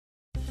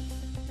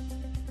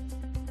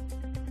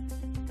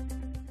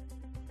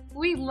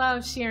We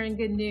love sharing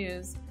good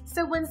news.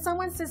 So when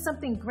someone says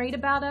something great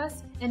about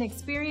us and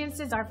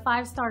experiences our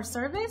 5-star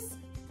service,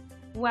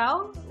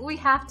 well, we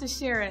have to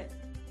share it.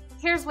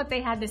 Here's what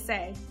they had to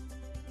say.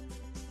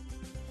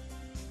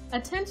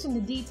 Attention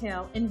to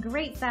detail and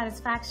great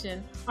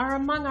satisfaction are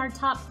among our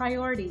top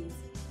priorities.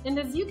 And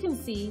as you can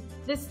see,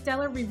 this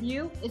stellar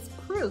review is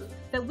proof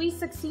that we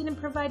succeed in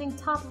providing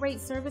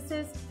top-rate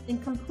services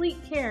and complete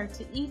care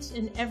to each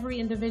and every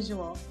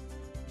individual.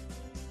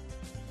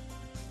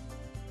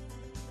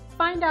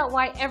 Find out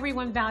why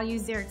everyone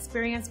values their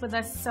experience with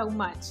us so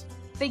much.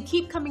 They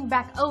keep coming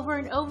back over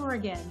and over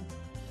again.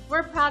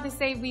 We're proud to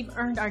say we've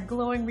earned our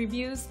glowing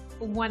reviews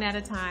one at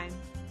a time.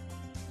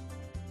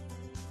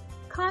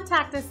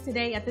 Contact us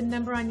today at the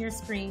number on your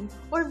screen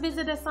or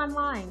visit us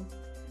online.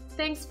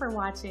 Thanks for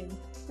watching.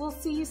 We'll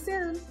see you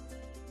soon.